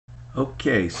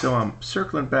Okay, so I'm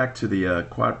circling back to the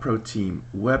Quad Pro Team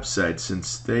website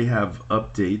since they have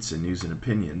updates and news and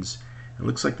opinions. It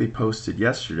looks like they posted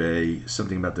yesterday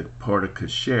something about the Porte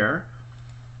Cochere.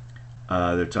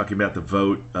 They're talking about the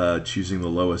vote choosing the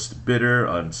lowest bidder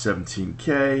on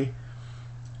 17K,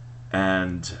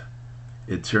 and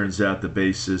it turns out the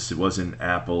basis, it wasn't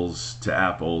apples to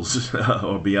apples,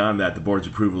 or beyond that. The board's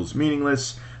approval is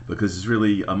meaningless because it's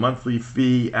really a monthly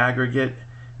fee aggregate,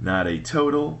 not a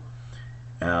total.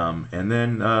 And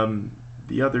then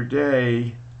the other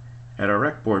day at our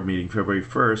rec board meeting, February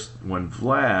 1st, when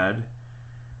Vlad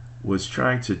was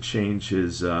trying to change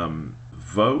his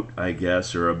vote, I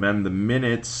guess, or amend the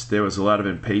minutes, there was a lot of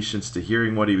impatience to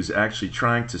hearing what he was actually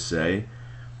trying to say.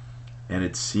 And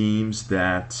it seems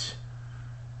that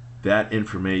that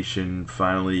information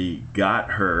finally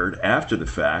got heard after the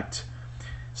fact.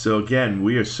 So again,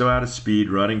 we are so out of speed,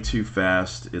 running too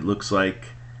fast. It looks like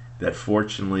that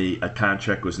fortunately a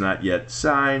contract was not yet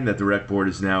signed, that the rec board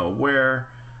is now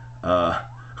aware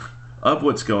of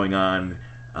what's going on,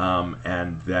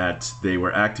 and that they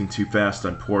were acting too fast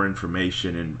on poor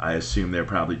information, and I assume they're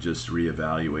probably just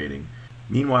reevaluating.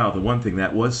 Meanwhile, the one thing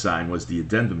that was signed was the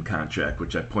addendum contract,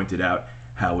 which I pointed out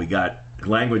how we got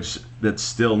language that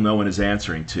still no one is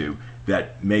answering to,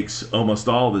 that makes almost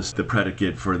all this the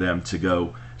predicate for them to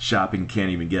go shopping,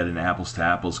 can't even get an apples to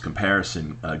apples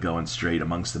comparison going straight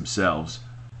amongst themselves.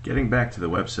 Getting back to the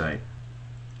website,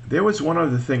 there was one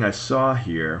other thing I saw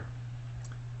here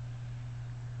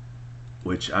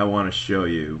which I want to show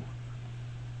you.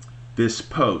 This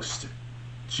post,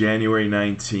 January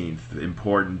 19th,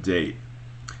 important date.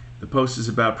 The post is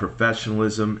about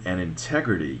professionalism and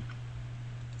integrity.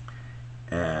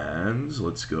 And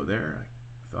let's go there.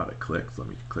 I thought I clicked. Let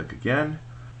me click again.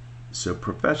 So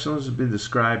professionalism has been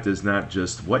described as not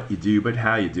just what you do, but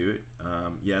how you do it.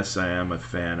 Yes, I am a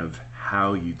fan of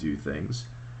how you do things.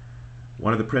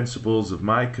 One of the principles of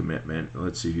my commitment,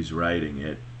 let's see who's writing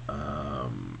it.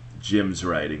 Jim's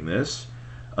writing this.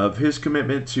 Of his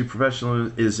commitment to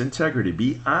professionalism is integrity.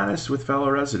 Be honest with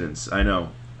fellow residents. I know,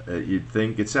 you'd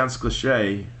think it sounds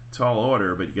cliche, tall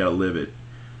order, but you gotta live it.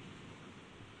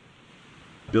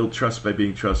 Build trust by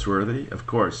being trustworthy. Of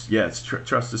course, yes,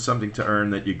 trust is something to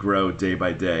earn that you grow day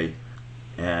by day,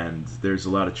 and there's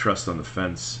a lot of trust on the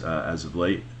fence as of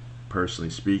late, personally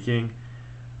speaking.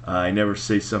 I never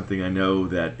say something I know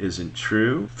that isn't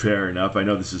true. Fair enough. I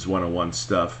know this is one-on-one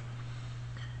stuff.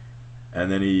 And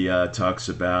then he talks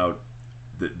about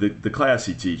the class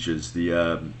he teaches,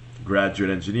 the graduate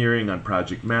engineering on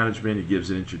project management. He gives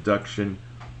an introduction.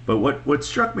 But what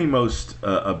struck me most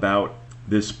about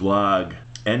this blog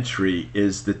entry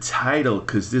is the title,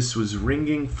 because this was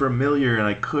ringing familiar and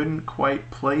I couldn't quite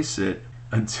place it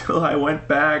until I went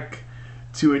back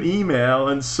to an email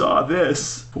and saw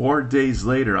this 4 days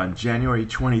later on January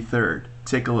 23rd.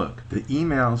 Take a look. The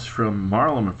email's from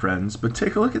Marlon and Friends, but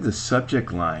take a look at the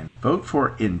subject line. Vote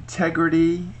for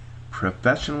integrity,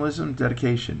 professionalism,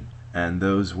 dedication. And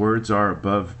those words are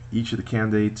above each of the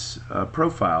candidates'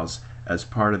 profiles as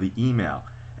part of the email.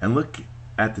 And look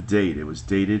at the date. It was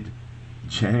dated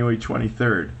January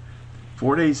 23rd,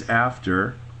 4 days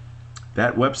after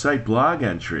that website blog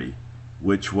entry,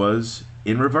 which was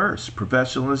in reverse,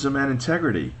 professionalism and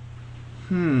integrity.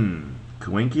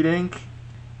 Coinky-dink?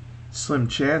 Slim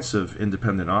chance of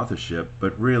independent authorship,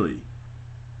 but really,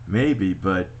 maybe,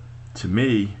 but to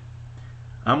me,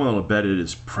 I'm willing to bet it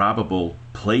is probable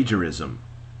plagiarism.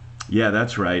 Yeah,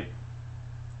 that's right.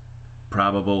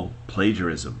 Probable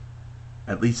plagiarism.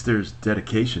 At least there's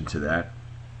dedication to that.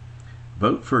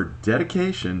 Vote for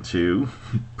dedication to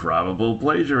probable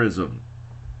plagiarism.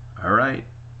 All right,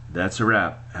 that's a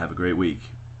wrap. Have a great week.